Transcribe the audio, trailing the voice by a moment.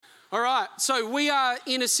All right, so we are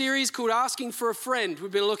in a series called Asking for a Friend. We've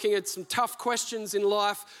been looking at some tough questions in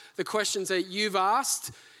life, the questions that you've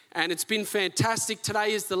asked, and it's been fantastic.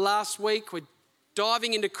 Today is the last week. We're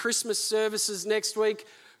diving into Christmas services next week,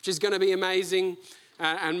 which is going to be amazing.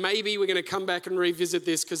 And maybe we're going to come back and revisit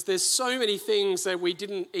this because there's so many things that we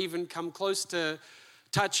didn't even come close to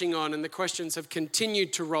touching on, and the questions have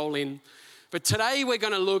continued to roll in. But today we're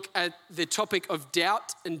going to look at the topic of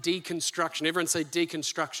doubt and deconstruction. Everyone say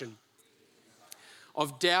deconstruction.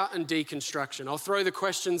 Of doubt and deconstruction. I'll throw the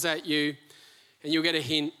questions at you and you'll get a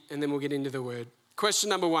hint and then we'll get into the word. Question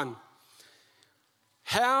number 1.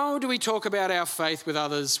 How do we talk about our faith with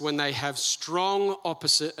others when they have strong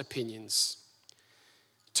opposite opinions?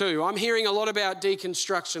 2, I'm hearing a lot about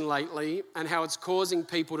deconstruction lately and how it's causing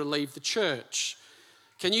people to leave the church.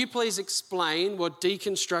 Can you please explain what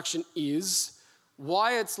deconstruction is,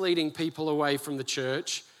 why it's leading people away from the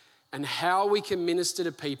church, and how we can minister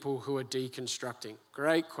to people who are deconstructing?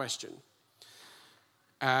 Great question.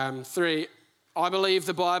 3, I believe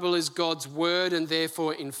the Bible is God's word and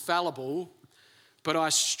therefore infallible, but I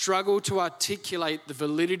struggle to articulate the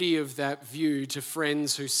validity of that view to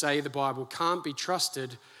friends who say the Bible can't be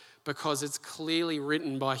trusted because it's clearly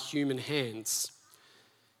written by human hands.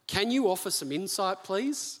 Can you offer some insight,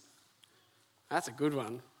 please? That's a good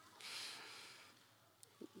one.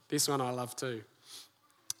 This one I love too.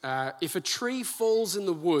 If a tree falls in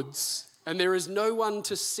the woods and there is no one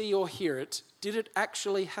to see or hear it, did it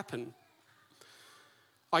actually happen?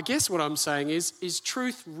 I guess what I'm saying is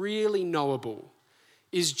truth really knowable?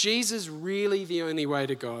 Is Jesus really the only way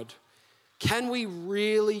to God? Can we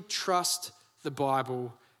really trust the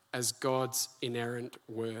Bible as God's inerrant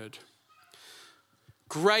word?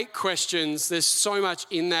 Great questions. There's so much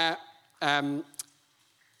in that.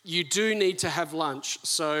 You do need to have lunch.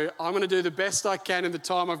 So I'm going to do the best I can in the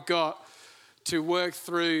time I've got to work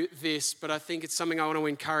through this. But I think it's something I want to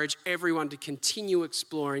encourage everyone to continue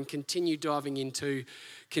exploring, continue diving into,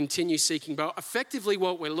 continue seeking. But effectively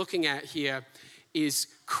what we're looking at here is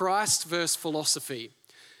Christ versus philosophy.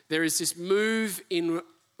 There is this move in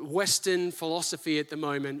Western philosophy at the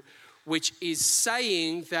moment, which is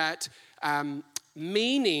saying that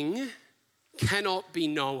meaning cannot be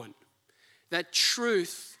known, that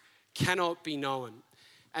truth cannot be known.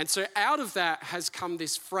 And so out of that has come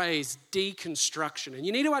this phrase, deconstruction. And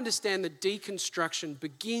you need to understand that deconstruction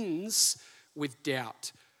begins with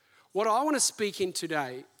doubt. What I want to speak in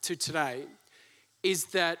today is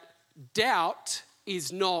that doubt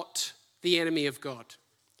is not the enemy of God.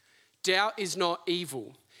 Doubt is not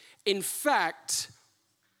evil. In fact,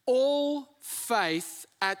 all faith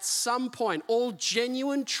at some point, all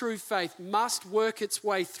genuine true faith must work its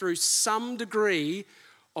way through some degree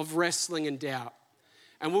of wrestling and doubt.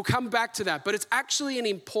 And we'll come back to that, but it's actually an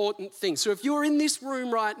important thing. So if you're in this room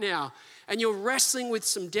right now and you're wrestling with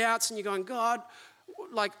some doubts and you're going, God,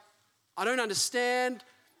 I don't understand,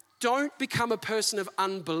 don't become a person of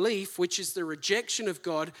unbelief, which is the rejection of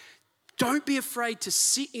God. Don't be afraid to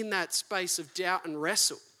sit in that space of doubt and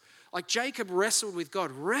wrestle. Like Jacob wrestled with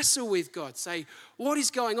God, wrestle with God, say, what is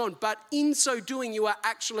going on? But in so doing, you are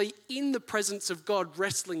actually in the presence of God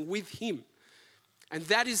wrestling with him. And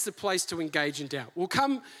that is the place to engage in doubt. We'll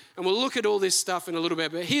come and we'll look at all this stuff in a little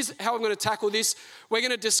bit, but here's how I'm going to tackle this. We're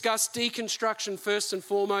going to discuss deconstruction first and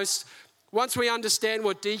foremost. Once we understand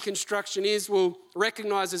what deconstruction is, we'll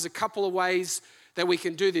recognize there's a couple of ways that we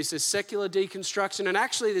can do this. There's secular deconstruction, and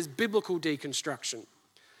actually there's biblical deconstruction.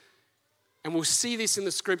 And we'll see this in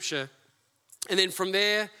the scripture. And then from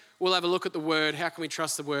there, we'll have a look at the word. How can we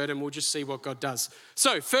trust the word? And we'll just see what God does.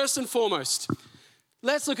 So first and foremost,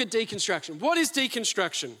 let's look at deconstruction. What is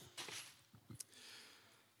deconstruction?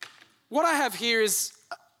 What I have here is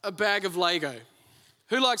a bag of Lego.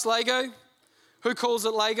 Who likes Lego? Who calls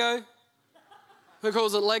it Lego? Who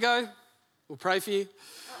calls it Lego? We'll pray for you.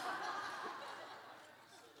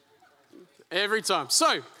 Every time.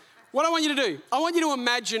 So, what I want you to do, I want you to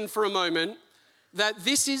imagine for a moment that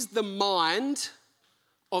this is the mind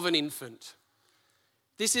of an infant.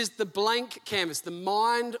 This is the blank canvas, the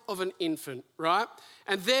mind of an infant, right?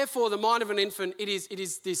 And therefore, the mind of an infant, it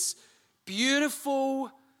is this beautiful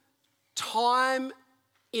time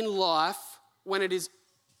in life when it is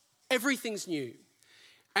everything's new.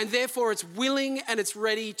 And therefore, it's willing and it's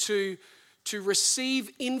ready to receive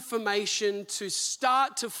information, to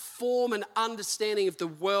start to form an understanding of the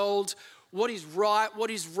world, what is right, what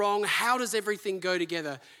is wrong, how does everything go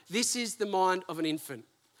together. This is the mind of an infant.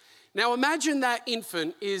 Now imagine that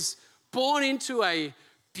infant is born into a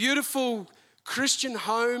beautiful Christian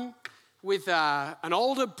home with an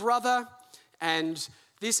older brother, and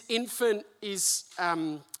this infant is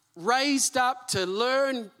raised up to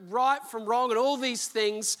learn right from wrong and all these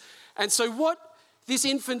things. And so what this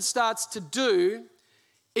infant starts to do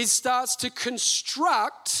is starts to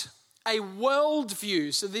construct a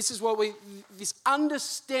worldview. So this is this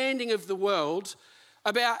understanding of the world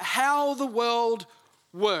about how the world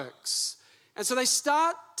works. And so they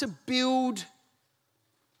start to build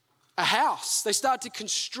a house. They start to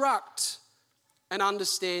construct an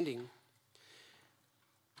understanding.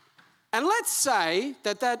 And let's say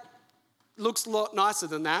that looks a lot nicer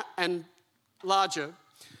than that and larger.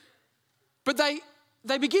 But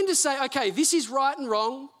they begin to say, okay, this is right and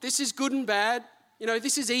wrong. This is good and bad.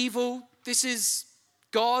 This is evil. This is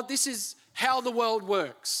God. This is how the world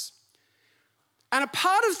works. And a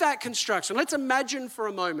part of that construction, let's imagine for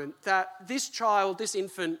a moment that this child, this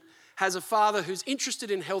infant, has a father who's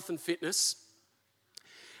interested in health and fitness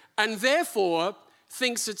and therefore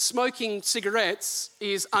thinks that smoking cigarettes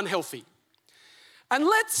is unhealthy. And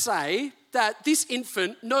let's say that this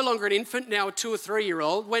infant, no longer an infant, now a 2 or 3 year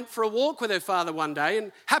old, went for a walk with her father one day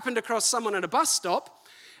and happened across someone at a bus stop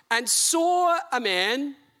and saw a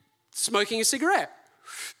man smoking a cigarette,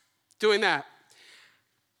 doing that.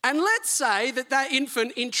 And let's say that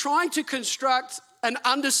infant, in trying to construct an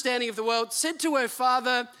understanding of the world, said to her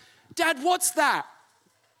father, "Dad, what's that?"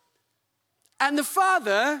 And the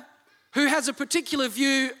father, who has a particular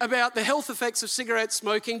view about the health effects of cigarette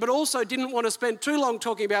smoking, but also didn't want to spend too long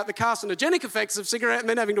talking about the carcinogenic effects of cigarette and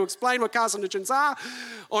then having to explain what carcinogens are,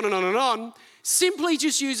 on and on and on, simply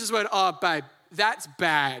just uses the word, "Oh, babe, that's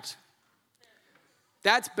bad.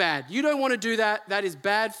 That's bad. You don't want to do that. That is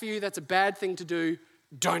bad for you. That's a bad thing to do.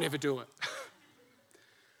 Don't ever do it."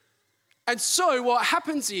 And so what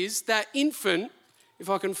happens is that infant, if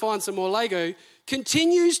I can find some more Lego,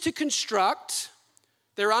 continues to construct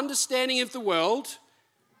their understanding of the world,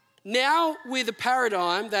 now with a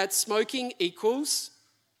paradigm that smoking equals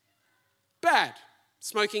bad.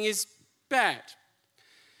 Smoking is bad.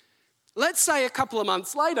 Let's say a couple of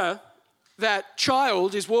months later, that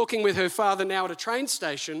child is walking with her father now at a train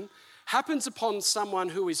station, happens upon someone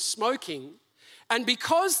who is smoking, and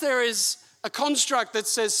because there is a construct that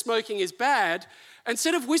says smoking is bad,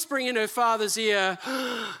 instead of whispering in her father's ear,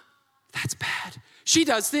 "That's bad," she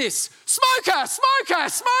does this: "Smoker, smoker,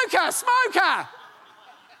 smoker, smoker.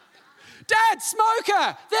 Dad,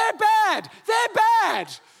 smoker, they're bad, they're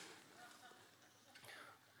bad."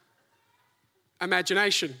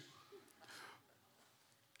 Imagination.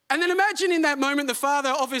 And then imagine in that moment the father,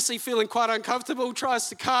 obviously feeling quite uncomfortable, tries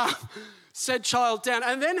to calm said child down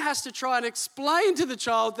and then has to try and explain to the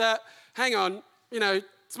child that, hang on,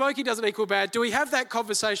 smoking doesn't equal bad. Do we have that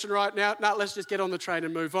conversation right now? No, let's just get on the train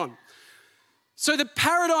and move on. So the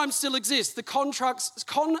paradigm still exists. The construct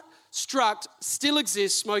still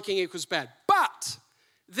exists, smoking equals bad. But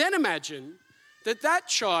then imagine that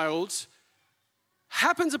child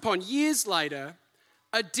happens upon, years later,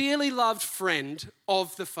 a dearly loved friend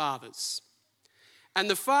of the father's. And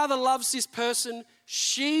the father loves this person,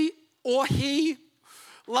 she or he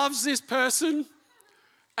loves this person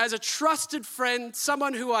as a trusted friend,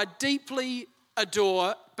 someone who I deeply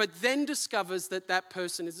adore, but then discovers that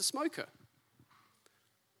person is a smoker.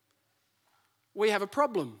 We have a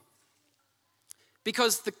problem.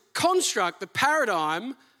 Because the construct, the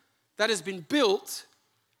paradigm that has been built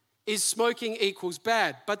is smoking equals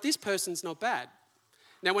bad, but this person's not bad.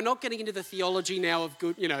 Now, we're not getting into the theology now of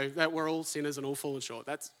good, that we're all sinners and all fallen short.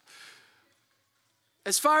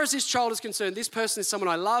 As far as this child is concerned, this person is someone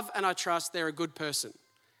I love and I trust. They're a good person,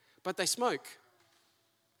 but they smoke.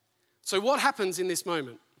 So what happens in this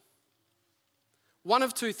moment? One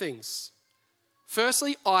of two things.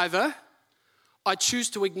 Firstly, either I choose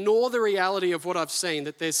to ignore the reality of what I've seen,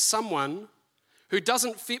 that there's someone who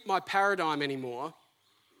doesn't fit my paradigm anymore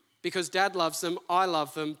because Dad loves them, I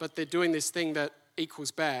love them, but they're doing this thing that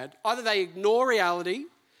equals bad. Either they ignore reality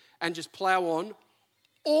and just plow on,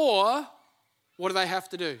 or what do they have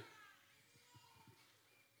to do?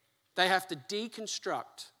 They have to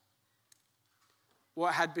deconstruct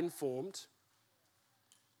what had been formed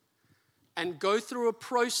and go through a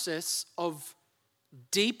process of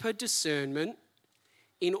deeper discernment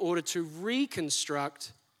in order to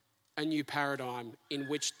reconstruct a new paradigm in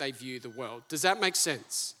which they view the world. Does that make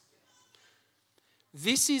sense?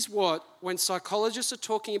 This is what, when psychologists are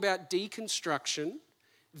talking about deconstruction,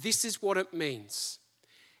 this is what it means.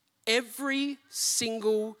 Every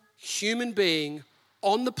single human being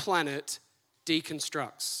on the planet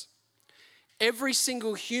deconstructs. Every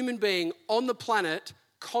single human being on the planet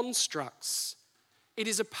constructs. It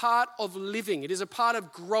is a part of living. It is a part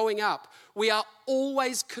of growing up. We are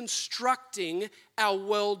always constructing our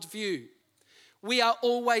worldview. we are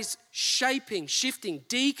always shaping, shifting,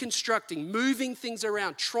 deconstructing, moving things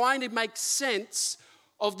around, trying to make sense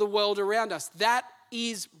of the world around us. That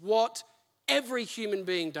is what every human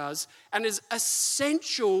being does and is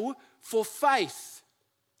essential for faith.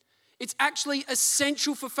 It's actually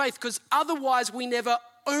essential for faith because otherwise we never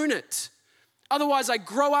own it. Otherwise, I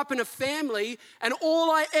grow up in a family and all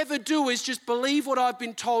I ever do is just believe what I've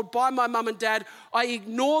been told by my mum and dad. I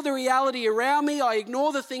ignore the reality around me. I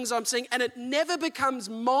ignore the things I'm seeing, and it never becomes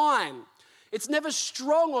mine. It's never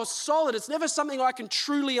strong or solid. It's never something I can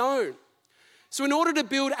truly own. So in order to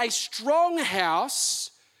build a strong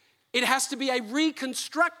house, it has to be a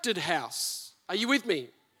reconstructed house. Are you with me?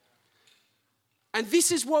 And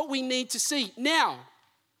this is what we need to see. Now,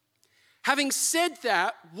 having said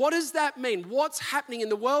that, what does that mean? What's happening in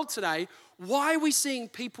the world today? Why are we seeing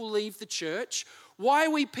people leave the church? Why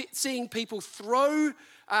are we seeing people throw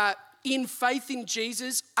in faith in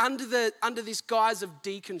Jesus under this guise of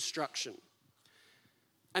deconstruction?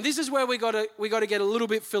 And this is where we got to get a little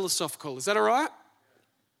bit philosophical. Is that all right?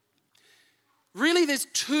 Really, there's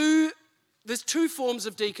two forms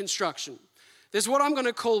of deconstruction. There's what I'm going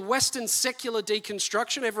to call Western secular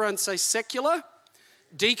deconstruction. Everyone say secular.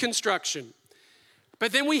 Deconstruction.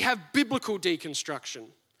 But then we have biblical deconstruction.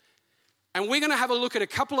 And we're going to have a look at a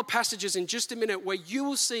couple of passages in just a minute where you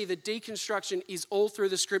will see that deconstruction is all through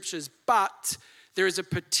the scriptures, but there is a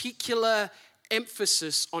particular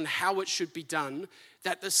emphasis on how it should be done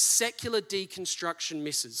that the secular deconstruction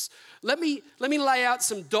misses. Let me lay out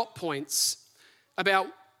some dot points about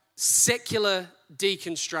secular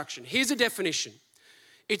deconstruction. Here's a definition.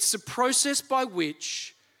 It's the process by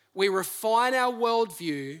which we refine our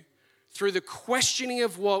worldview through the questioning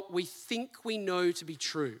of what we think we know to be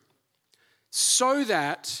true so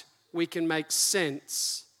that we can make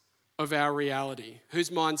sense of our reality.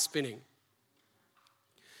 Whose mind's spinning?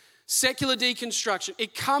 Secular deconstruction.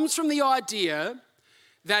 It comes from the idea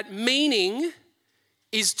that meaning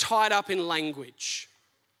is tied up in language.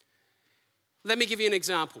 Let me give you an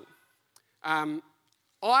example.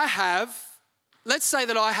 Let's say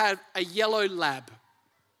that I have a yellow lab.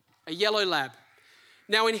 A yellow lab.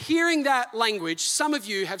 Now, in hearing that language, some of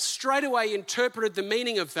you have straight away interpreted the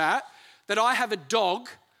meaning of that I have a dog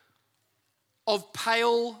of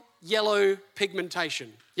pale yellow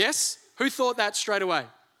pigmentation. Yes? Who thought that straight away?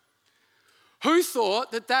 Who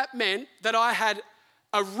thought that meant that I had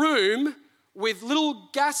a room with little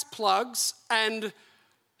gas plugs and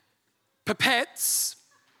pipettes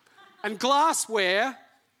and glassware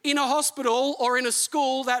in a hospital or in a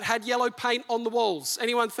school that had yellow paint on the walls?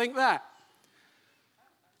 Anyone think that?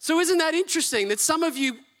 So isn't that interesting that some of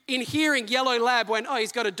you in hearing yellow lab went, oh,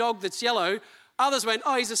 he's got a dog that's yellow. Others went,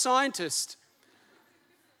 oh, he's a scientist.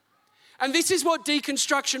 And this is what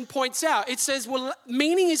deconstruction points out. It says, well,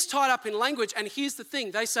 meaning is tied up in language. And here's the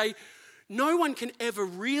thing. They say, no one can ever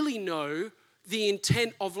really know the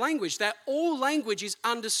intent of language, that all language is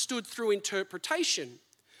understood through interpretation.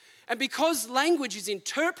 And because language is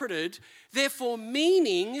interpreted, therefore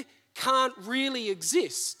meaning can't really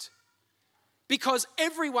exist because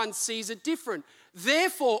everyone sees it different.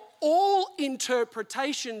 Therefore, all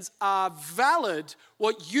interpretations are valid.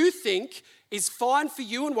 What you think is fine for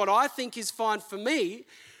you and what I think is fine for me.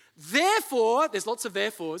 Therefore, there's lots of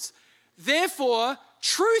therefores. Therefore,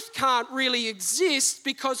 truth can't really exist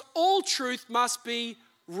because all truth must be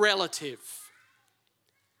relative.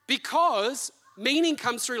 Because meaning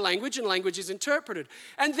comes through language and language is interpreted.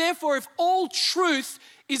 And therefore, if all truth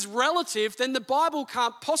is relative, then the Bible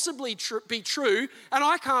can't possibly be true and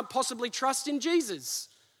I can't possibly trust in Jesus.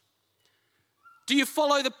 Do you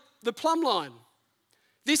follow the plumb line?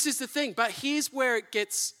 This is the thing, but here's where it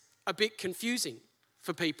gets a bit confusing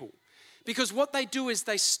for people. Because what they do is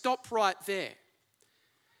they stop right there.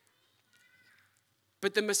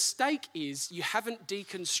 But the mistake is you haven't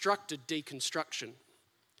deconstructed deconstruction.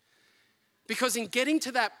 Because in getting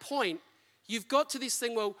to that point, you've got to this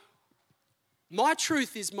thing, well, my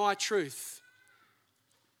truth is my truth.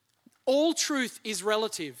 All truth is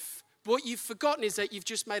relative. What you've forgotten is that you've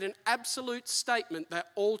just made an absolute statement that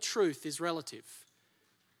all truth is relative.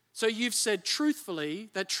 So you've said truthfully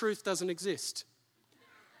that truth doesn't exist.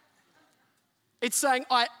 It's saying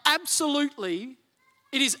it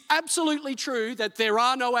is absolutely true that there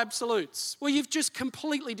are no absolutes. Well, you've just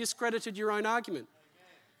completely discredited your own argument.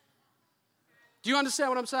 Do you understand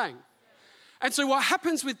what I'm saying? And so what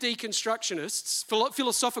happens with deconstructionists,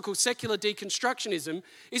 philosophical secular deconstructionism,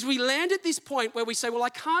 is we land at this point where we say, well, I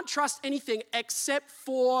can't trust anything except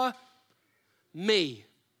for me.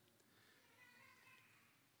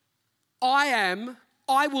 I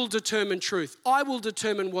will determine truth. I will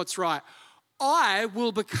determine what's right. I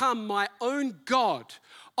will become my own God.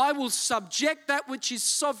 I will subject that which is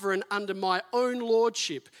sovereign under my own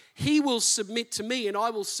lordship. He will submit to me and I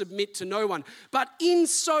will submit to no one. But in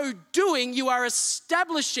so doing, you are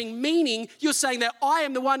establishing, meaning you're saying that I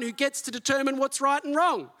am the one who gets to determine what's right and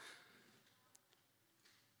wrong.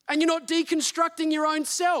 And you're not deconstructing your own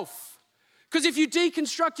self. Because if you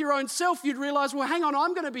deconstruct your own self, you'd realize, well, hang on,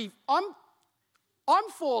 I'm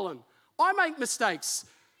fallen. I make mistakes.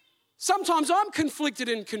 Sometimes I'm conflicted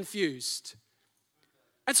and confused.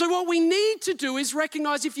 And so what we need to do is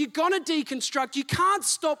recognize if you're going to deconstruct, you can't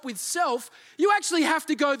stop with self. You actually have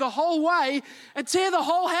to go the whole way and tear the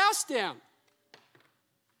whole house down.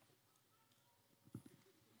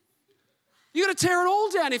 You've got to tear it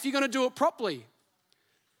all down if you're going to do it properly.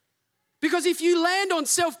 Because if you land on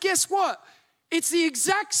self, guess what? It's the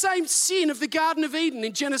exact same sin of the Garden of Eden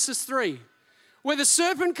in Genesis 3, where the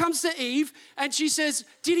serpent comes to Eve and she says,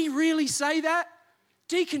 did he really say that?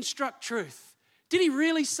 Deconstruct truth. Did he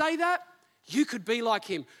really say that? You could be like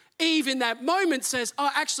him. Eve in that moment says,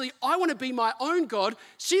 oh, actually, I want to be my own God.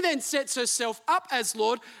 She then sets herself up as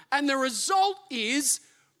Lord, and the result is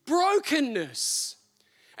brokenness.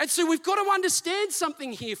 And so we've got to understand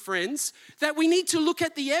something here, friends, that we need to look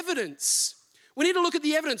at the evidence. We need to look at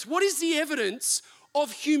the evidence. What is the evidence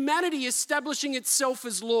of humanity establishing itself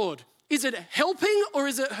as Lord? Is it helping or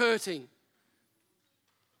is it hurting?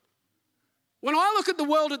 When I look at the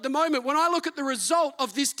world at the moment, when I look at the result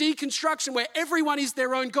of this deconstruction where everyone is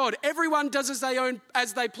their own God, everyone does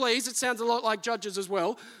as they please, it sounds a lot like Judges as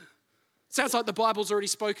well. It sounds like the Bible's already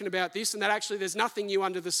spoken about this and that actually there's nothing new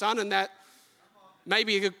under the sun and that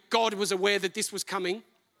maybe God was aware that this was coming.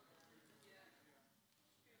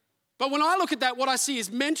 But when I look at that, what I see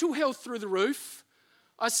is mental health through the roof.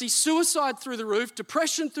 I see suicide through the roof,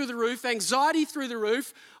 depression through the roof, anxiety through the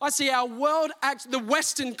roof. I see our world, the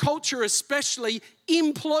Western culture especially,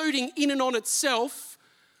 imploding in and on itself,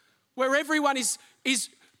 where everyone is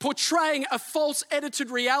portraying a false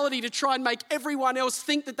edited reality to try and make everyone else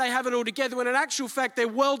think that they have it all together, when in actual fact their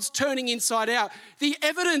world's turning inside out. The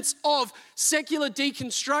evidence of secular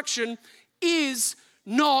deconstruction is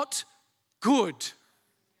not good.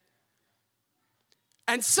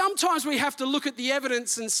 And sometimes we have to look at the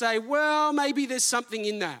evidence and say, well, maybe there's something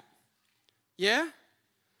in that. Yeah?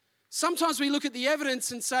 Sometimes we look at the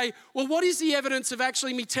evidence and say, well, what is the evidence of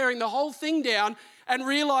actually me tearing the whole thing down and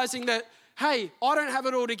realizing that, hey, I don't have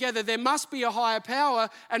it all together. There must be a higher power,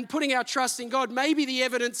 and putting our trust in God. Maybe the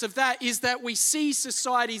evidence of that is that we see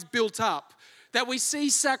societies built up, that we see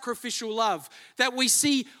sacrificial love, that we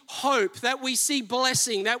see hope, that we see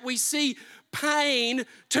blessing, that we see pain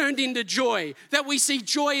turned into joy, that we see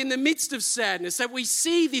joy in the midst of sadness, that we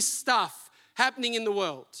see this stuff happening in the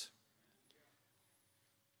world.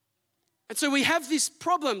 And so we have this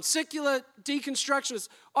problem, secular deconstructionists.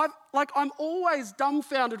 I'm always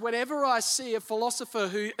dumbfounded whenever I see a philosopher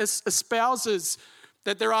who espouses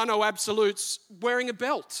that there are no absolutes wearing a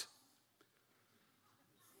belt.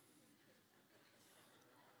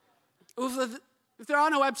 If there are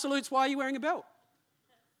no absolutes, why are you wearing a belt?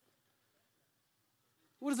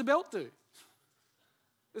 What does a belt do?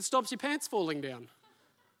 It stops your pants falling down.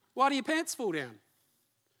 Why do your pants fall down?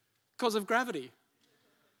 Because of gravity.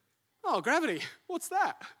 Oh, gravity, what's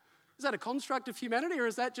that? Is that a construct of humanity, or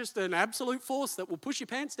is that just an absolute force that will push your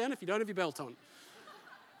pants down if you don't have your belt on?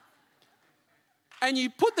 And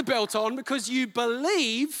you put the belt on because you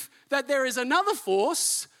believe that there is another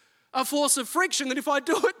force, a force of friction, that if I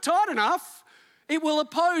do it tight enough, it will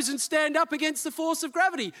oppose and stand up against the force of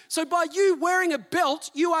gravity. So by you wearing a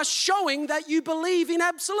belt, you are showing that you believe in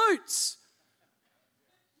absolutes.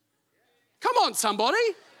 Come on, somebody.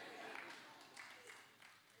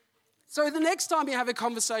 So the next time you have a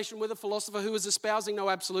conversation with a philosopher who is espousing no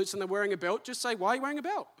absolutes and they're wearing a belt, just say, why are you wearing a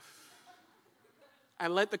belt?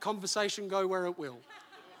 And let the conversation go where it will.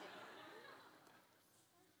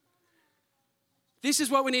 This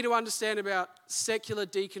is what we need to understand about secular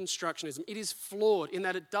deconstructionism. It is flawed in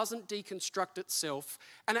that it doesn't deconstruct itself,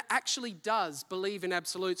 and it actually does believe in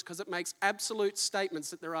absolutes because it makes absolute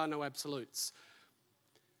statements that there are no absolutes.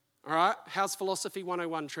 All right, how's Philosophy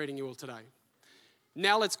 101 treating you all today?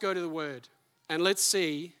 Now let's go to the Word, and let's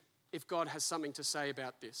see if God has something to say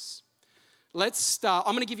about this. Let's start.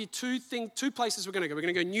 I'm going to give you two places we're going to go. We're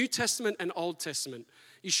going to go New Testament and Old Testament.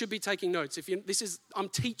 You should be taking notes. I'm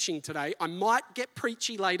teaching today. I might get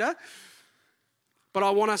preachy later, but I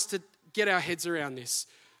want us to get our heads around this.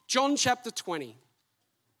 John chapter 20.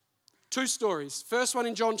 Two stories. First one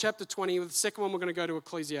in John chapter 20. The second one we're going to go to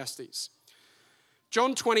Ecclesiastes.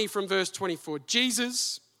 John 20 from verse 24.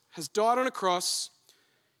 Jesus has died on a cross.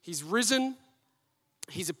 He's risen.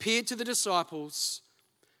 he's appeared to the disciples,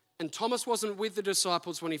 and Thomas wasn't with the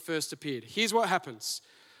disciples when he first appeared. Here's what happens.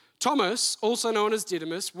 Thomas, also known as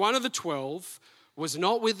Didymus, one of the 12, was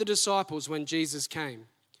not with the disciples when Jesus came.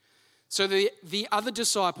 So the other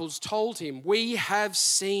disciples told him, "We have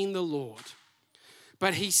seen the Lord."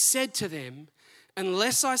 But he said to them,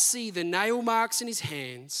 "Unless I see the nail marks in his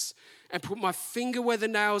hands and put my finger where the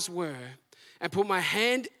nails were and put my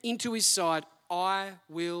hand into his side, I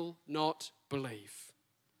will not believe."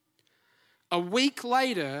 A week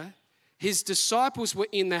later, his disciples were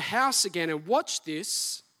in the house again, and watch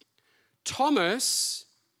this, Thomas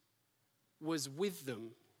was with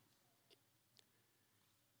them.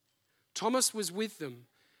 Thomas was with them.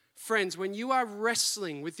 Friends, when you are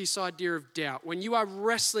wrestling with this idea of doubt, when you are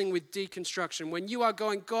wrestling with deconstruction, when you are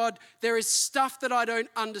going, "God, there is stuff that I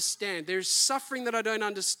don't understand. There is suffering that I don't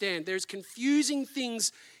understand. There's confusing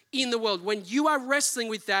things in the world." When you are wrestling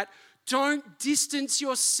with that, don't distance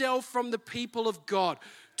yourself from the people of God.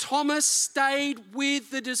 Thomas stayed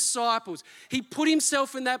with the disciples. He put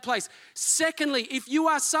himself in that place. Secondly, if you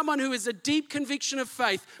are someone who has a deep conviction of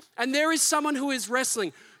faith and there is someone who is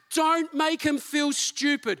wrestling, don't make him feel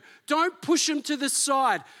stupid. Don't push him to the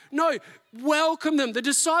side. No, welcome them. The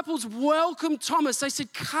disciples welcomed Thomas. They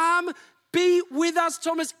said, "Come, be with us,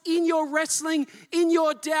 Thomas, in your wrestling, in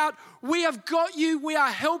your doubt. We have got you. We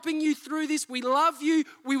are helping you through this. We love you.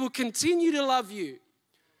 We will continue to love you."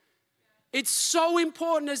 It's so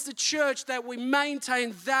important as the church that we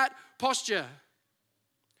maintain that posture.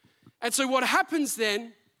 And so what happens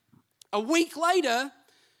then, a week later,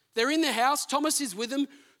 they're in the house, Thomas is with them.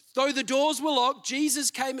 Though the doors were locked, Jesus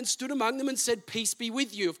came and stood among them and said, "Peace be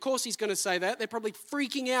with you." Of course he's going to say that. They're probably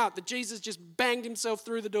freaking out that Jesus just banged himself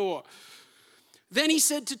through the door. Then he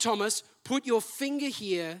said to Thomas, "Put your finger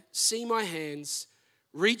here, see my hands,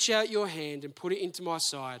 reach out your hand and put it into my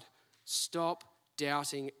side. Stop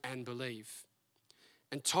doubting and believe."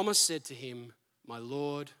 And Thomas said to him, "My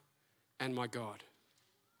Lord and my God."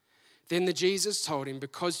 Then Jesus told him,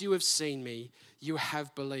 "Because you have seen me, you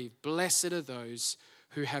have believed. Blessed are those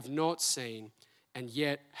who have not seen and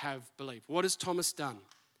yet have believed." What has Thomas done?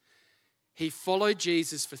 He followed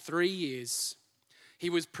Jesus for 3 years. He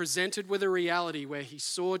was presented with a reality where he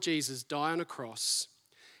saw Jesus die on a cross,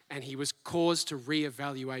 and he was caused to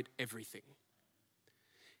reevaluate everything.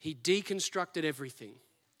 He deconstructed everything.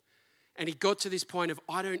 And he got to this point of,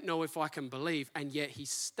 "I don't know if I can believe," and yet he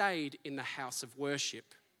stayed in the house of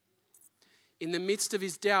worship. In the midst of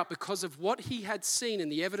his doubt, because of what he had seen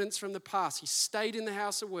and the evidence from the past, he stayed in the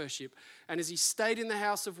house of worship. And as he stayed in the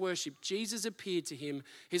house of worship, Jesus appeared to him.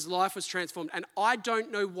 His life was transformed. And I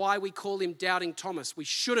don't know why we call him Doubting Thomas. We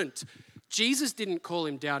shouldn't. Jesus didn't call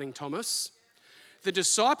him Doubting Thomas. The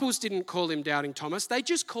disciples didn't call him Doubting Thomas. They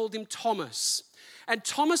just called him Thomas. And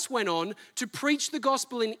Thomas went on to preach the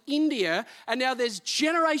gospel in India, and now there's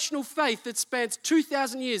generational faith that spans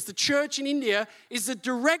 2,000 years. The church in India is the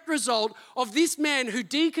direct result of this man who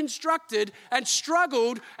deconstructed and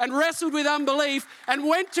struggled and wrestled with unbelief and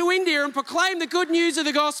went to India and proclaimed the good news of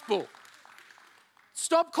the gospel.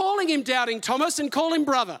 Stop calling him Doubting Thomas and call him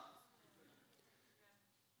brother.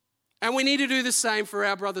 And we need to do the same for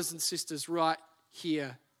our brothers and sisters right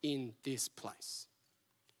here in this place.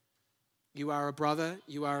 You are a brother,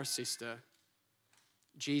 you are a sister.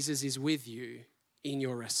 Jesus is with you in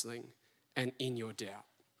your wrestling and in your doubt.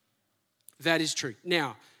 That is true.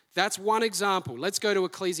 Now, that's one example. Let's go to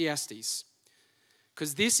Ecclesiastes,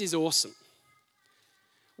 because this is awesome.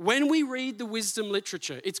 When we read the wisdom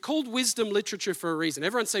literature, it's called wisdom literature for a reason.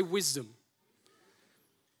 Everyone say wisdom.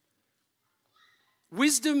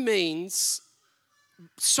 Wisdom means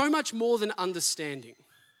so much more than understanding.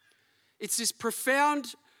 It's this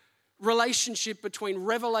profound relationship between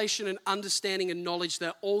revelation and understanding and knowledge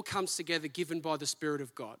that all comes together, given by the Spirit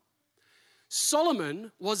of God.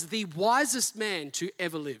 Solomon was the wisest man to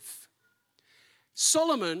ever live.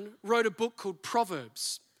 Solomon wrote a book called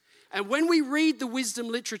Proverbs. And when we read the wisdom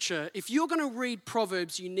literature, if you're going to read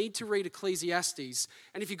Proverbs, you need to read Ecclesiastes.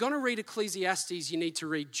 And if you're going to read Ecclesiastes, you need to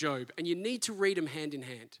read Job. And you need to read them hand in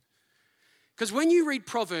hand. Because when you read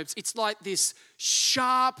Proverbs, it's like this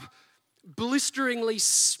sharp, blisteringly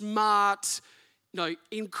smart,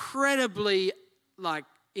 incredibly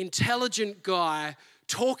intelligent guy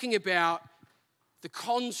talking about the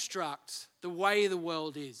construct, the way the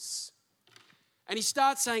world is. And he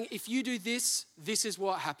starts saying, if you do this, this is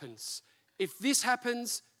what happens. If this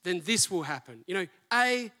happens, then this will happen.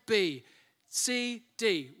 A, B, C,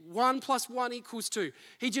 D. 1 + 1 = 2.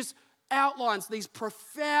 He just outlines these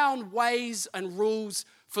profound ways and rules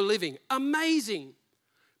for living. Amazing.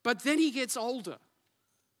 But then he gets older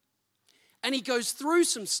and he goes through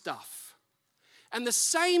some stuff. And the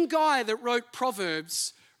same guy that wrote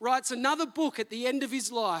Proverbs writes another book at the end of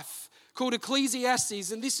his life called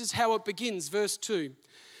Ecclesiastes, and this is how it begins, verse 2.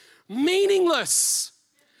 Meaningless,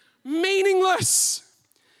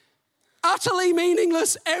 utterly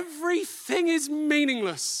meaningless. Everything is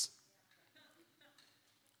meaningless.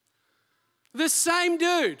 The same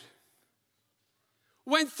dude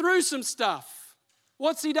went through some stuff.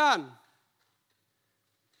 What's he done?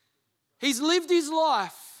 He's lived his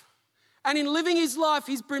life, and in living his life,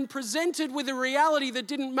 he's been presented with a reality that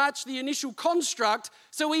didn't match the initial construct,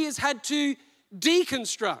 so he has had to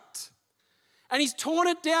deconstruct. And he's torn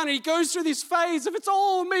it down, and he goes through this phase of it's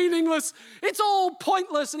all meaningless, it's all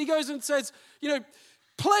pointless, and he goes and says,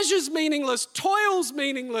 pleasure's meaningless, toil's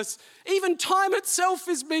meaningless, even time itself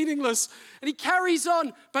is meaningless. And he carries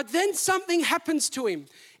on, but then something happens to him.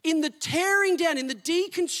 In the tearing down, in the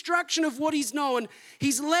deconstruction of what he's known,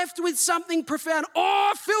 he's left with something profound.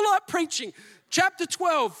 Oh, I feel like preaching. Chapter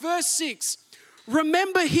 12, verse 6.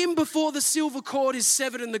 Remember him before the silver cord is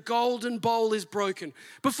severed and the golden bowl is broken,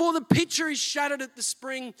 before the pitcher is shattered at the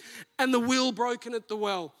spring and the wheel broken at the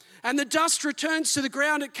well. And the dust returns to the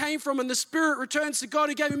ground it came from, and the spirit returns to God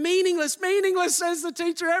who gave it. Meaningless, says the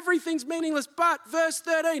teacher. Everything's meaningless. But, verse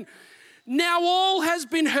 13, now all has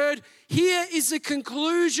been heard. Here is the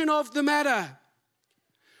conclusion of the matter.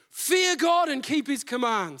 Fear God and keep his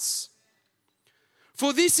commands.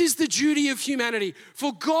 For this is the duty of humanity.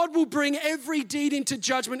 For God will bring every deed into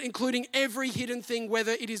judgment, including every hidden thing,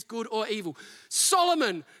 whether it is good or evil.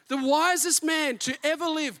 Solomon, the wisest man to ever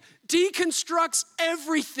live, deconstructs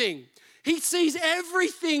everything. He sees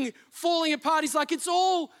everything falling apart. He's like, it's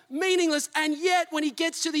all meaningless. And yet, when he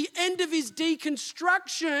gets to the end of his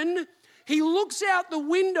deconstruction, he looks out the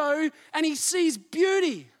window and he sees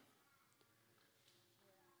beauty.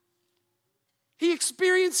 He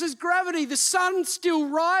experiences gravity. The sun still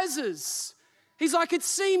rises. He's like, it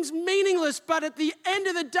seems meaningless, but at the end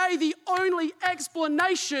of the day, the only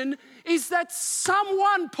explanation is that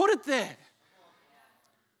someone put it there.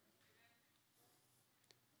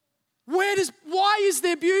 Why is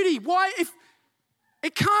there beauty? Why, if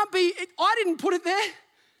it can't be, I didn't put it there.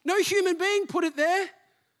 No human being put it there.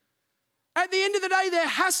 At the end of the day, there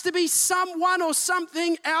has to be someone or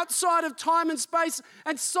something outside of time and space.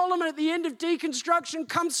 And Solomon, at the end of deconstruction,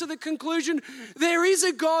 comes to the conclusion, there is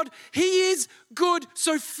a God. He is good,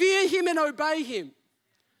 so fear him and obey him.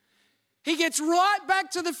 He gets right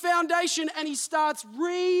back to the foundation and he starts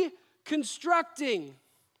reconstructing.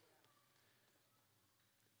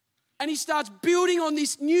 And he starts building on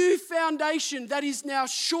this new foundation that is now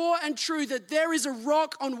sure and true, that there is a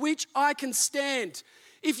rock on which I can stand.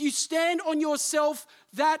 If you stand on yourself,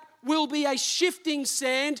 that will be a shifting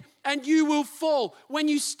sand and you will fall. When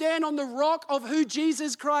you stand on the rock of who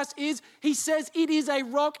Jesus Christ is, he says it is a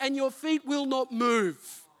rock and your feet will not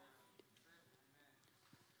move.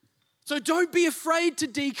 So don't be afraid to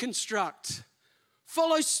deconstruct.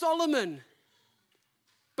 Follow Solomon.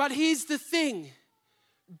 But here's the thing.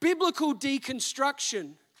 Biblical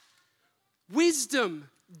deconstruction, wisdom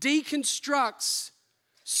deconstructs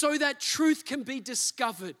so that truth can be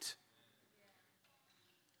discovered.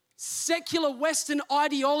 Secular Western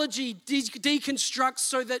ideology deconstructs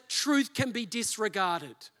so that truth can be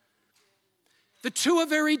disregarded. The two are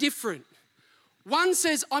very different. One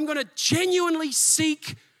says, I'm going to genuinely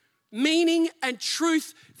seek meaning and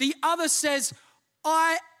truth. The other says,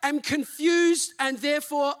 I am confused and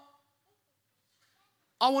therefore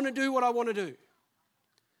I want to do what I want to do.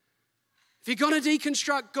 If you're going to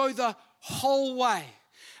deconstruct, go the whole way.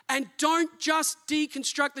 And don't just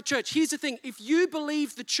deconstruct the church. Here's the thing. If you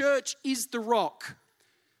believe the church is the rock,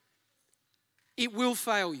 it will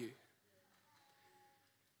fail you.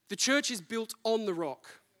 The church is built on the rock.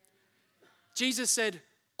 Jesus said,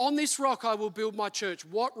 on this rock I will build my church.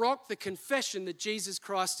 What rock? The confession that Jesus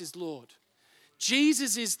Christ is Lord.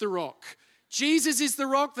 Jesus is the rock. Jesus is the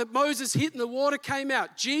rock that Moses hit and the water came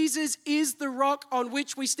out. Jesus is the rock on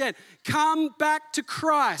which we stand. Come back to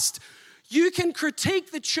Christ. You can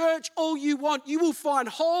critique the church all you want. You will find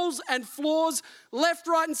holes and flaws left,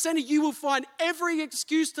 right, and center. You will find every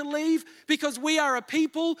excuse to leave because we are a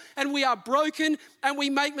people and we are broken and we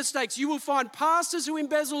make mistakes. You will find pastors who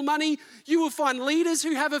embezzle money. You will find leaders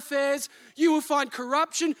who have affairs. You will find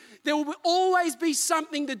corruption. There will always be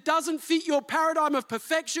something that doesn't fit your paradigm of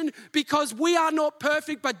perfection because we are not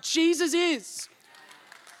perfect, but Jesus is.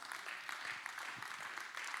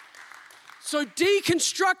 So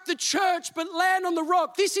deconstruct the church, but land on the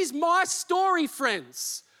rock. This is my story,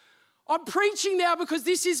 friends. I'm preaching now because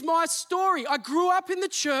this is my story. I grew up in the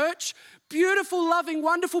church, beautiful, loving,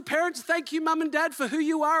 wonderful parents. Thank you, Mum and Dad, for who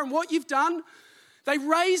you are and what you've done. They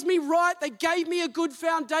raised me right. They gave me a good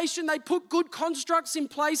foundation. They put good constructs in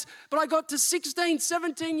place. But I got to 16,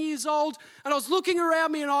 17 years old, and I was looking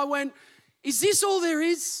around me and I went, is this all there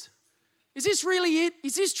is? Is this really it?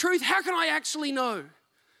 Is this truth? How can I actually know?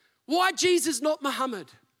 Why Jesus, not Muhammad?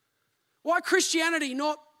 Why Christianity,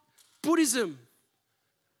 not Buddhism?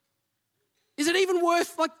 Is it even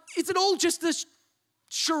worth, is it all just this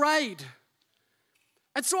charade?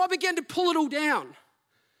 And so I began to pull it all down.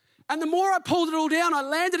 And the more I pulled it all down, I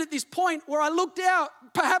landed at this point where I looked out,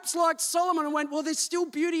 perhaps like Solomon, and went, well, there's still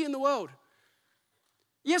beauty in the world.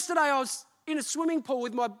 Yesterday I was in a swimming pool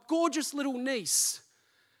with my gorgeous little niece.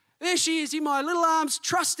 There she is in my little arms,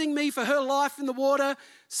 trusting me for her life in the water,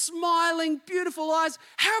 smiling, beautiful eyes.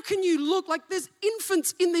 How can you look, like there's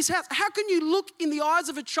infants in this house, how can you look in the eyes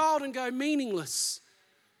of a child and go meaningless?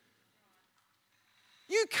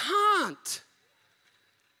 You can't.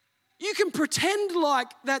 You can pretend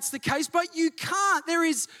like that's the case, but you can't. There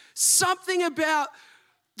is something about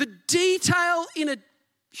the detail in a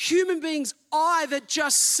human being's eye that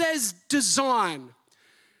just says design.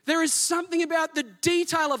 There is something about the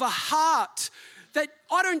detail of a heart that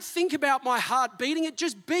I don't think about my heart beating, it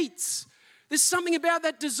just beats. There's something about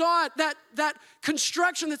that desire, that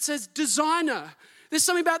construction that says designer. There's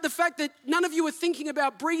something about the fact that none of you are thinking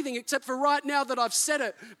about breathing except for right now that I've said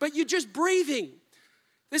it, but you're just breathing.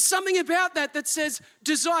 There's something about that says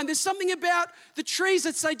design. There's something about the trees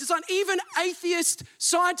that say design. Even atheist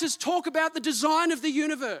scientists talk about the design of the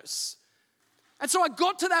universe. And so I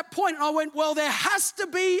got to that point and I went, well, there has to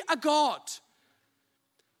be a God.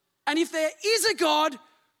 And if there is a God,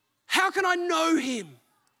 how can I know him?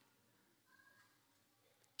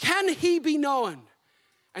 Can he be known?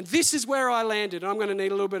 And this is where I landed. I'm going to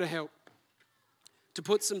need a little bit of help to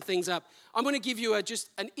put some things up. I'm going to give you just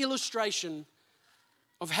an illustration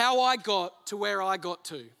of how I got to where I got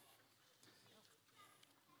to.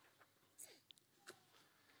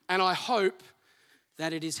 And I hope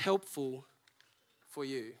that it is helpful for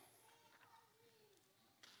you.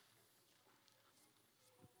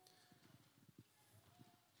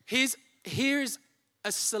 Here's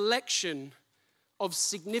a selection of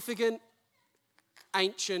significant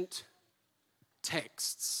ancient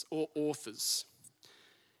texts or authors.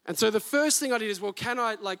 And so the first thing I did is, well,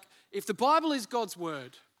 if the Bible is God's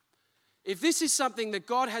word, if this is something that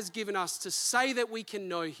God has given us to say that we can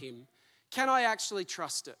know him, can I actually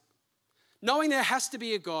trust it? Knowing there has to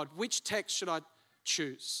be a God, which text should I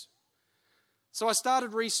choose? So I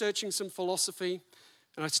started researching some philosophy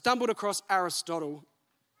and I stumbled across Aristotle,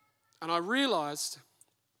 and I realized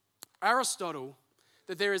Aristotle,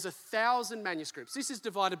 that there is 1,000 manuscripts. This is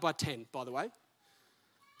divided by 10, by the way,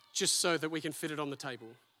 just so that we can fit it on the table.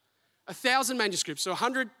 1,000 manuscripts, so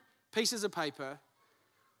 100 pieces of paper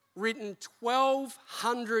written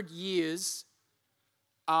 1,200 years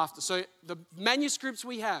after. So the manuscripts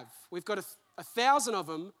we have, we've got 1,000 of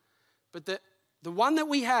them, but the one that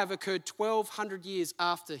we have occurred 1,200 years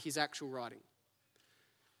after his actual writing.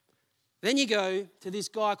 Then you go to this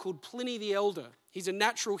guy called Pliny the Elder. He's a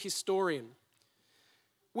natural historian.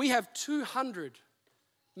 We have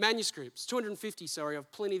 250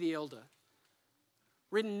 of Pliny the Elder,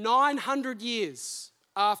 written 900 years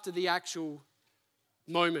after the actual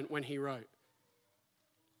moment when he wrote.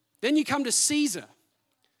 Then you come to Caesar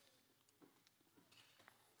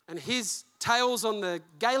and his tales on the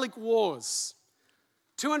Gallic Wars,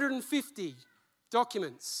 250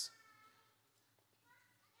 documents,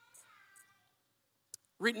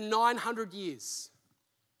 written 900 years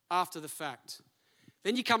after the fact.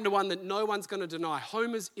 Then you come to one that no one's going to deny,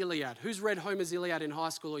 Homer's Iliad. Who's read Homer's Iliad in high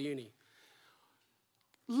school or uni?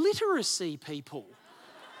 Literacy, people.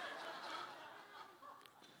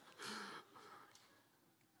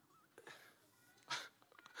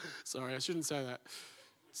 Sorry, I shouldn't say that.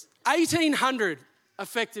 1800,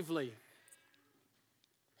 effectively.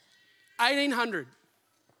 1800.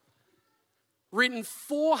 Written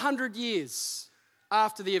 400 years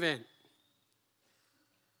after the event.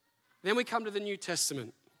 Then we come to the New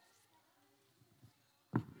Testament.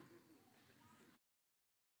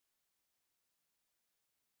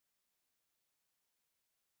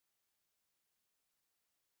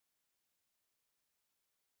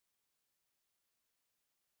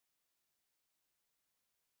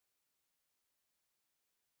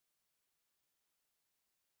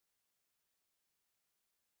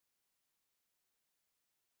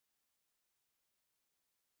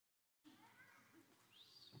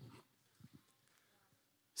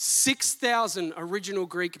 "6,000 original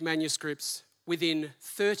Greek manuscripts within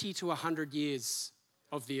 30 to 100 years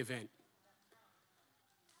of the event.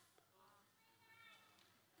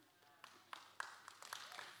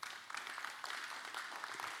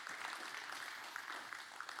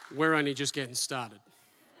 We're only just getting started.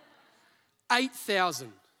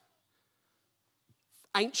 8,000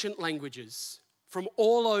 ancient languages from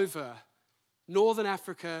all over Northern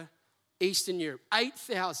Africa, Eastern Europe.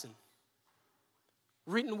 8,000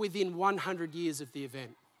 written within 100 years of the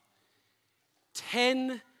event.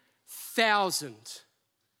 10,000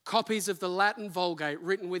 copies of the Latin Vulgate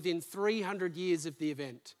written within 300 years of the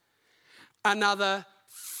event. Another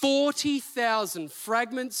 40,000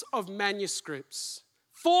 fragments of manuscripts.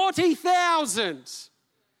 40,000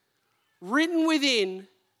 written within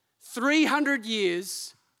 300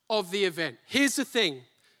 years of the event. Here's the thing.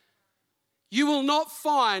 You will not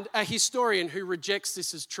find a historian who rejects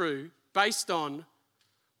this as true based on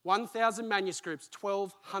 1,000 manuscripts,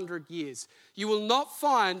 1,200 years. You will not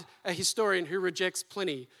find a historian who rejects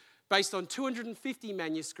Pliny based on 250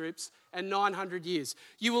 manuscripts and 900 years.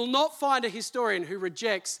 You will not find a historian who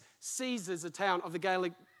rejects Caesar's account of the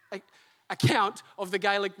Gallic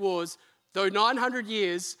Wars, though 900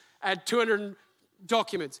 years and 200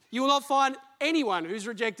 documents. You will not find anyone who's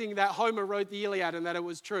rejecting that Homer wrote the Iliad and that it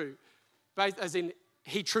was true, as in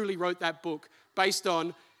he truly wrote that book, based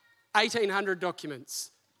on 1,800 documents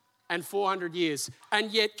and 400 years.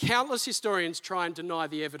 And yet countless historians try and deny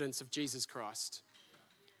the evidence of Jesus Christ.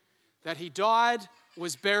 That he died,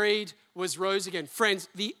 was buried, was rose again. Friends,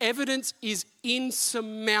 the evidence is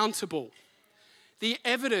insurmountable. The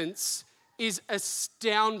evidence is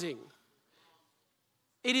astounding.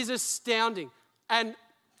 It is astounding. And,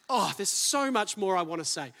 there's so much more I want to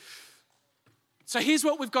say. So here's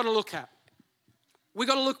what we've got to look at. We've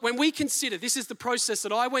got to look, when we consider, this is the process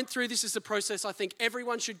that I went through, this is the process I think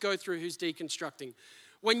everyone should go through who's deconstructing.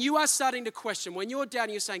 When you are starting to question, when you're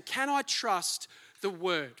doubting, you're saying, can I trust the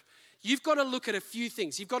word? You've got to look at a few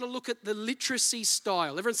things. You've got to look at the literacy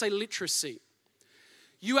style. Everyone say literacy.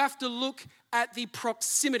 You have to look at the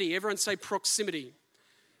proximity. Everyone say proximity.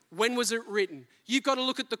 When was it written? You've got to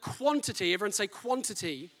look at the quantity. Everyone say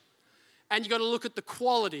quantity. And you've got to look at the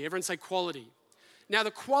quality. Everyone say quality. Now,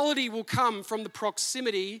 the quality will come from the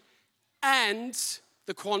proximity and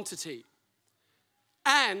the quantity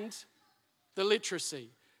and the literacy.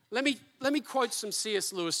 Let me quote some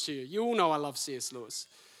C.S. Lewis to you. You all know I love C.S. Lewis.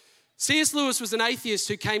 C.S. Lewis was an atheist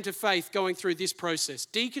who came to faith going through this process,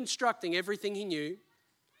 deconstructing everything he knew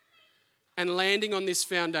and landing on this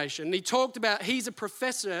foundation. And he talked about, he's a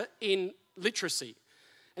professor in literacy,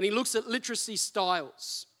 and he looks at literacy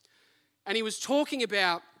styles. And he was talking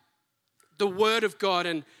about the Word of God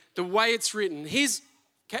and the way it's written.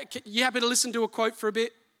 You happy to listen to a quote for a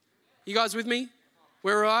bit? You guys with me?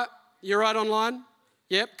 We're all right? You're right online?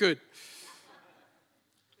 Yep, good.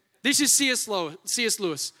 This is C.S.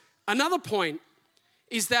 Lewis. Another point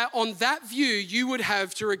is that on that view, you would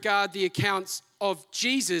have to regard the accounts of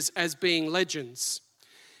Jesus as being legends.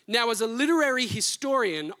 Now, as a literary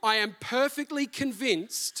historian, I am perfectly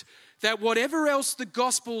convinced that whatever else the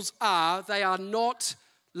Gospels are, they are not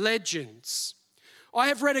legends. I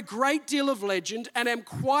have read a great deal of legend and am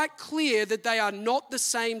quite clear that they are not the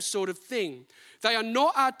same sort of thing. They are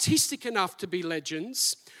not artistic enough to be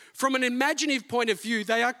legends. From an imaginative point of view,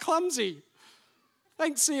 they are clumsy.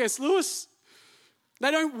 Thanks, C.S. Lewis. They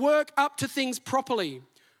don't work up to things properly.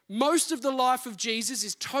 Most of the life of Jesus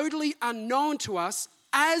is totally unknown to us,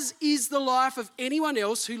 as is the life of anyone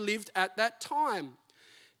else who lived at that time.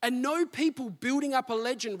 And no people building up a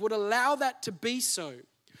legend would allow that to be so.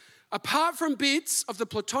 Apart from bits of the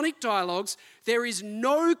Platonic dialogues, there is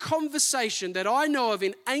no conversation that I know of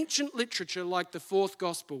in ancient literature like the fourth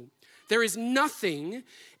gospel. There is nothing,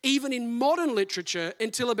 even in modern literature,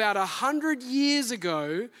 until about 100 years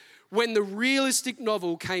ago when the realistic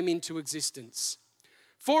novel came into existence.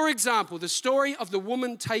 For example, the story of the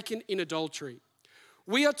woman taken in adultery.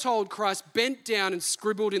 We are told Christ bent down and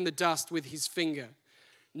scribbled in the dust with his finger.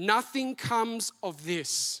 Nothing comes of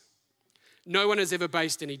this. No one has ever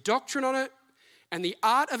based any doctrine on it, and the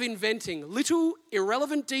art of inventing little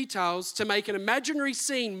irrelevant details to make an imaginary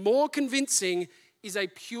scene more convincing is a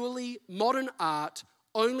purely modern art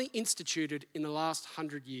only instituted in the last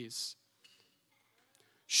 100 years.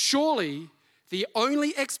 Surely, the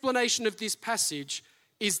only explanation of this passage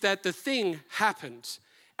is that the thing happened,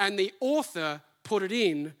 and the author put it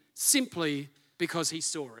in simply because he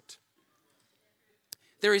saw it.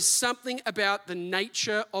 There is something about the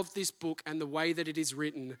nature of this book and the way that it is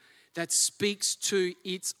written that speaks to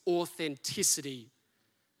its authenticity.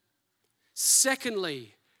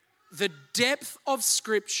 Secondly, the depth of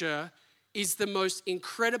Scripture is the most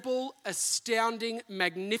incredible, astounding,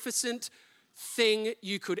 magnificent thing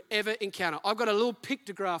you could ever encounter. I've got a little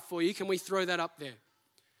pictograph for you. Can we throw that up there?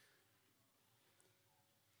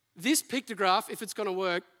 This pictograph, if it's going to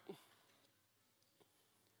work,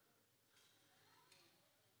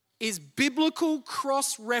 is biblical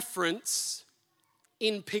cross-reference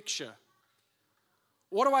in picture.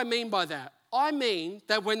 What do I mean by that? I mean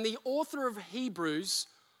that when the author of Hebrews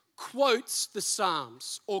quotes the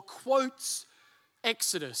Psalms or quotes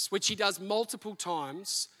Exodus, which he does multiple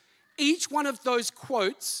times, each one of those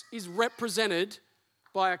quotes is represented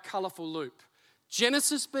by a colourful loop.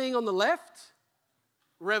 Genesis being on the left,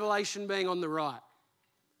 Revelation being on the right.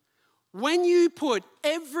 When you put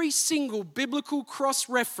every single biblical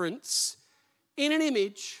cross-reference in an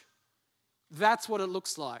image, that's what it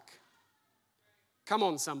looks like. Come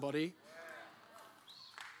on, somebody.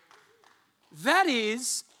 That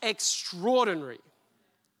is extraordinary.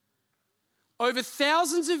 Over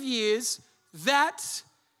thousands of years, that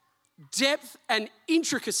depth and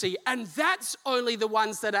intricacy, and that's only the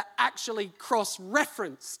ones that are actually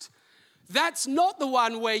cross-referenced. That's not the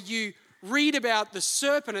one where you read about the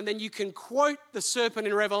serpent and then you can quote the serpent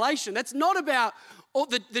in Revelation. That's not about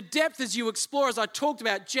the depth as you explore, as I talked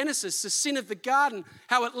about Genesis, the sin of the garden,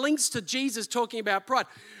 how it links to Jesus talking about pride.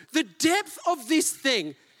 The depth of this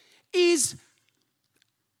thing is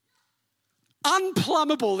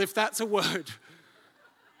unplumbable, if that's a word.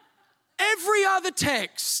 Every other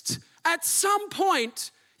text, at some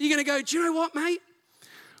point, you're going to go, do you know what, mate?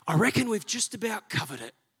 I reckon we've just about covered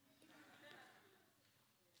it.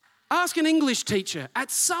 Ask an English teacher. At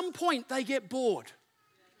some point, they get bored.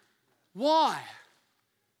 Why?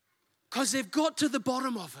 Because they've got to the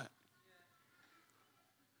bottom of it.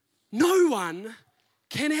 No one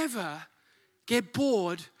can ever get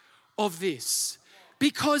bored of this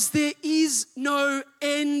because there is no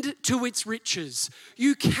end to its riches.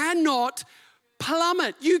 You cannot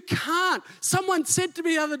plummet. You can't. Someone said to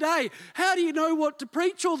me the other day, how do you know what to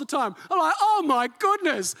preach all the time? I'm like, oh my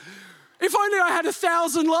goodness. If only I had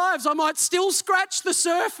 1,000 lives, I might still scratch the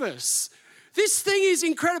surface. This thing is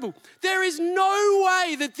incredible. There is no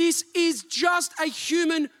way that this is just a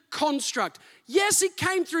human construct. Yes, it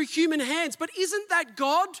came through human hands, but isn't that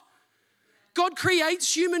God? God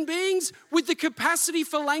creates human beings with the capacity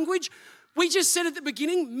for language. We just said at the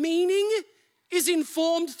beginning, meaning is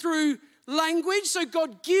informed through language. So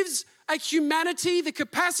God gives a humanity the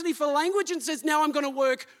capacity for language and says, now I'm going to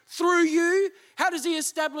work through you. How does he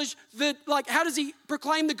establish how does he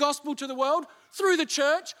proclaim the gospel to the world? Through the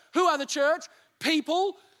church. Who are the church?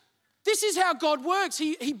 People. This is how God works.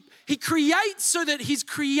 He creates so that his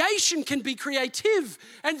creation can be creative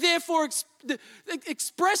and therefore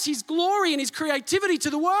express his glory and his creativity to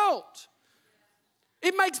the world.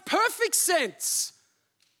 It makes perfect sense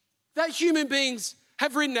that human beings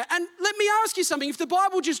have written it. And let me ask you something. If the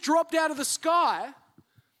Bible just dropped out of the sky,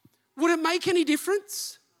 would it make any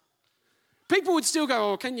difference? People would still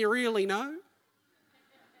go, oh, can you really know?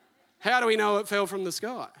 How do we know it fell from the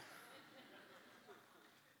sky?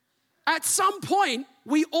 At some point,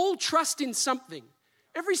 we all trust in something.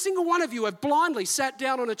 Every single one of you have blindly sat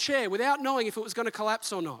down on a chair without knowing if it was going to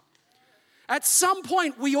collapse or not. At some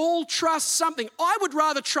point, we all trust something. I would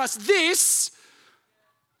rather trust this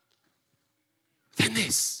than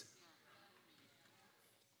this.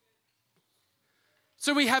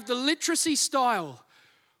 So we have the literacy style.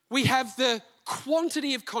 We have the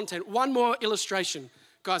quantity of content. One more illustration.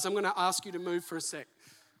 Guys, I'm going to ask you to move for a sec.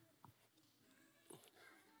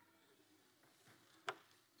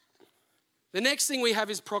 The next thing we have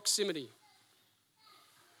is proximity.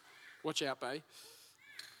 Watch out, bae.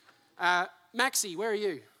 Maxie, where are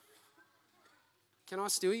you? Can I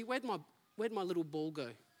steal you? Where'd my little ball go?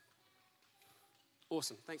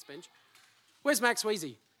 Awesome. Thanks, Benj. Where's Max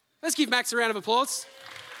Weezy? Let's give Max a round of applause.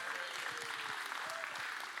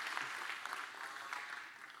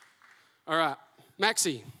 All right.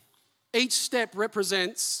 Maxie, each step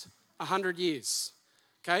represents 100 years.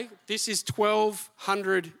 Okay? This is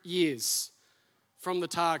 1,200 years from the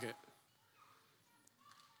target.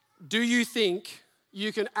 Do you think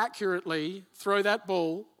you can accurately throw that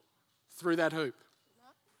ball through that hoop?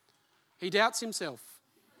 He doubts himself.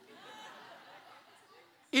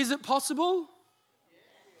 Is it possible?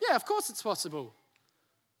 Yeah, of course it's possible.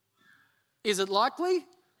 Is it likely?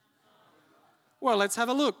 Well, let's have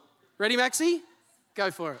a look. Ready, Maxie? Go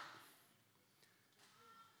for it.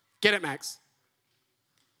 Get it, Max.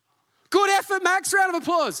 Good effort, Max. Round of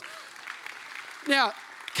applause. Now,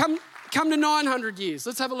 come to 900 years.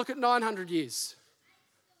 Let's have a look at 900 years.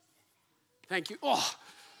 Thank you. Oh,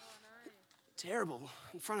 terrible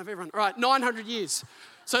in front of everyone. All right, 900 years.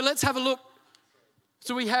 So let's have a look.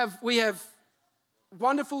 So we have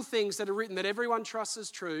wonderful things that are written that everyone trusts as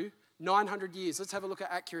true. 900 years. Let's have a look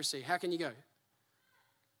at accuracy. How can you go?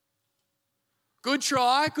 Good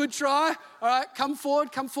try, good try. All right, come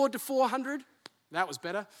forward to 400. That was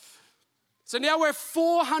better. So now we're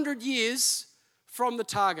 400 years from the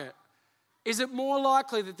target. Is it more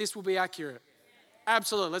likely that this will be accurate?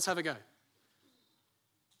 Absolutely. Let's have a go.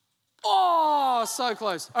 Oh, so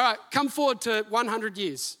close. All right, come forward to 100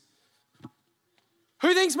 years.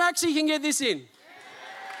 Who thinks Maxie can get this in?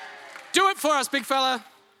 Do it for us, big fella.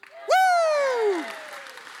 Woo!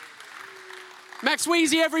 Max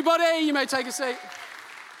Wheezy, everybody. You may take a seat.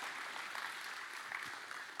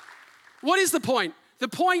 What is the point? The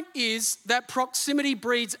point is that proximity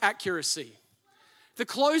breeds accuracy. The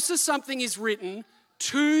closer something is written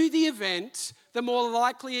to the event, the more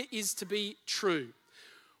likely it is to be true.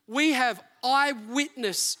 We have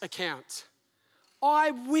eyewitness account.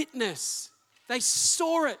 Eyewitness. They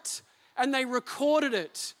saw it and they recorded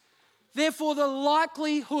it. Therefore, the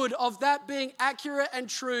likelihood of that being accurate and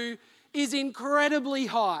true is incredibly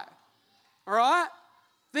high. All right?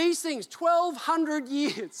 These things, 1,200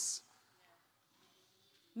 years,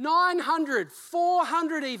 900,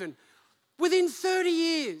 400 even, within 30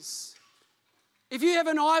 years. If you have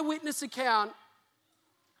an eyewitness account,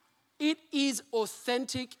 it is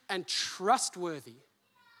authentic and trustworthy.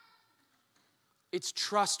 It's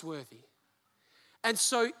trustworthy. And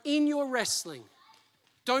so in your wrestling,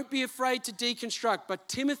 don't be afraid to deconstruct. But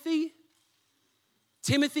Timothy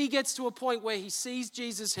gets to a point where he sees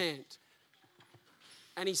Jesus' hand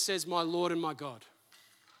and he says, "My Lord and my God."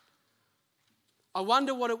 I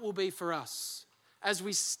wonder what it will be for us as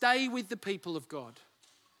we stay with the people of God,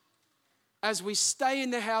 as we stay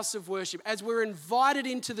in the house of worship, as we're invited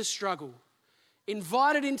into the struggle,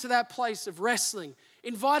 invited into that place of wrestling,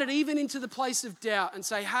 invited even into the place of doubt and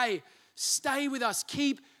say, "Hey, stay with us,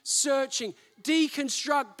 keep searching,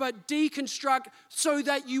 deconstruct, but deconstruct so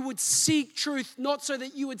that you would seek truth, not so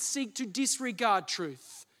that you would seek to disregard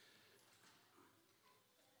truth."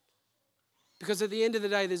 Because at the end of the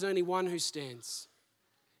day, there's only one who stands,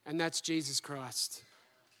 and that's Jesus Christ.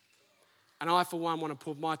 And I, for one, want to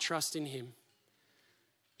put my trust in him.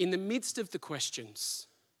 In the midst of the questions,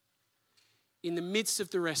 in the midst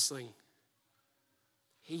of the wrestling,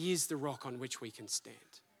 he is the rock on which we can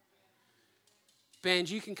stand.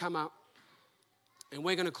 Band, you can come up, and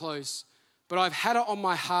we're going to close. But I've had it on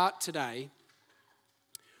my heart today,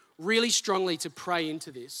 really strongly, to pray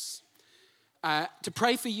into this. To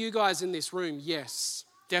pray for you guys in this room, yes,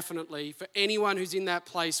 definitely. For anyone who's in that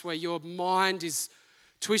place where your mind is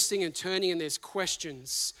twisting and turning and there's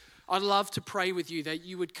questions, I'd love to pray with you that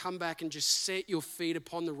you would come back and just set your feet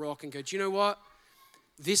upon the rock and go, "Do you know what?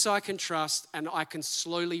 This I can trust and I can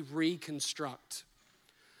slowly reconstruct."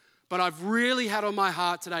 But I've really had on my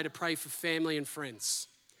heart today to pray for family and friends,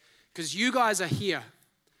 because you guys are here,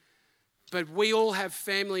 but we all have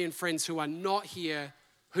family and friends who are not here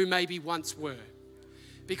who maybe once were,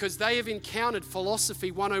 because they have encountered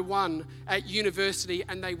Philosophy 101 at university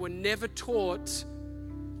and they were never taught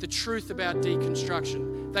the truth about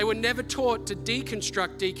deconstruction. They were never taught to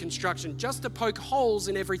deconstruct deconstruction, just to poke holes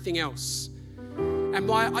in everything else. And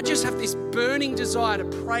I just have this burning desire to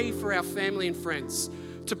pray for our family and friends,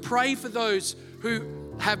 to pray for those who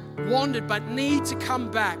have wandered but need to come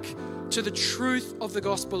back to the truth of the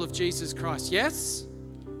gospel of Jesus Christ. Yes?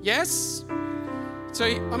 Yes? So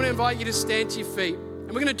I'm going to invite you to stand to your feet, and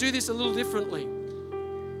we're going to do this a little differently.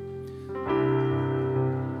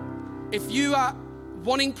 If you are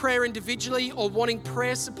wanting prayer individually or wanting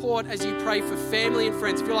prayer support as you pray for family and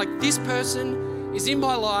friends, if you're like, "This person is in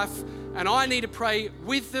my life and I need to pray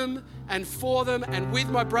with them and for them and with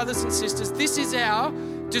my brothers and sisters," this is our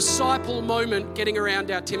disciple moment getting around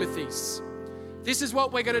our Timothys. This is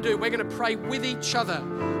what we're going to do. We're going to pray with each other.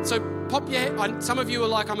 So pop your head. Some of you are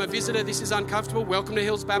like, "I'm a visitor, this is uncomfortable." Welcome to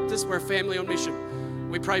Hills Baptist. We're a family on mission.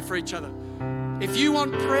 We pray for each other. If you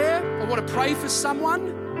want prayer or want to pray for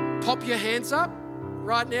someone, pop your hands up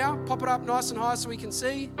right now. Pop it up nice and high so we can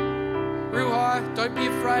see. Real high. Don't be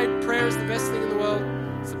afraid. Prayer is the best thing in the world.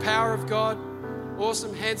 It's the power of God.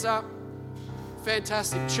 Awesome. Hands up.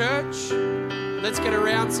 Fantastic. Church, let's get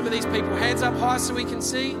around some of these people. Hands up high so we can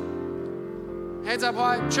see. Hands up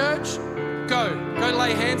high. Church, go. Go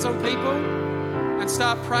lay hands on people and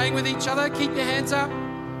start praying with each other. Keep your hands up.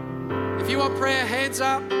 If you want prayer, hands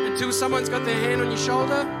up until someone's got their hand on your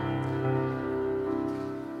shoulder.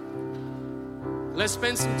 Let's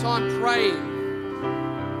spend some time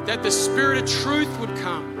praying that the spirit of truth would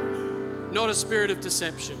come, not a spirit of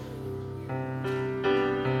deception.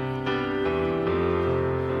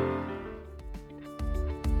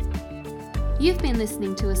 You've been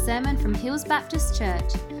listening to a sermon from Hills Baptist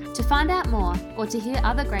Church. To find out more or to hear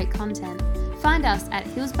other great content, find us at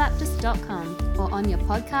hillsbaptist.com or on your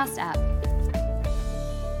podcast app.